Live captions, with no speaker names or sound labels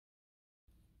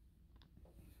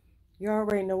You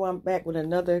already know I'm back with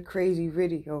another crazy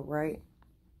video, right?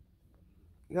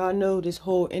 Y'all know this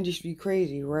whole industry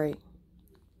crazy, right?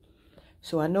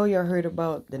 So I know y'all heard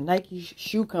about the Nike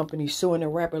shoe company suing the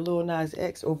rapper Lil Nas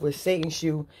X over a Satan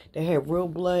shoe that had real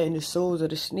blood in the soles of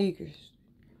the sneakers.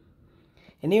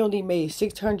 And they only made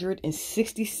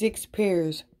 666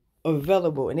 pairs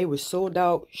available, and they were sold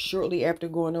out shortly after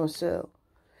going on sale.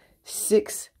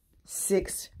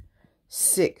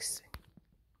 666.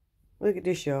 Look at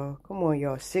this, y'all. Come on,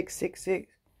 y'all. 666.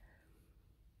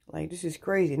 Like, this is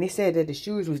crazy. And they said that the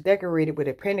shoes was decorated with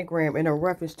a pentagram in a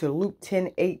reference to Luke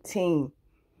 10:18.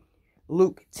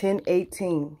 Luke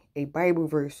 10:18, a Bible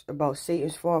verse about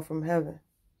Satan's fall from heaven.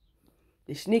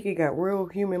 The sneaker got real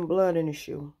human blood in the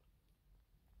shoe.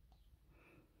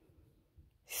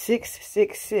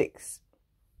 666.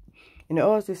 And they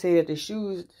also say that the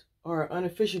shoes are an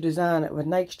unofficial design of a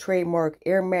Nike's trademark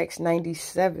airmax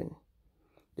 97.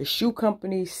 The shoe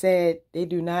company said they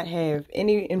do not have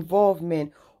any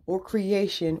involvement or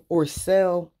creation or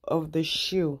sale of the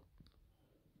shoe.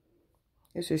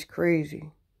 This is crazy.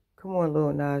 Come on,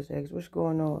 Lil Nas X. What's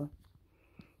going on?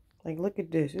 Like, look at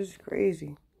this. This is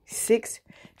crazy.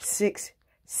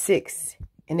 666.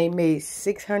 And they made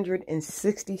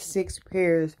 666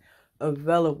 pairs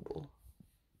available.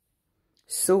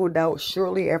 Sold out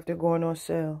shortly after going on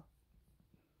sale.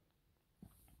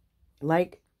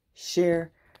 Like,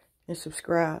 share, and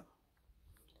subscribe.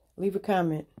 Leave a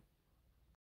comment.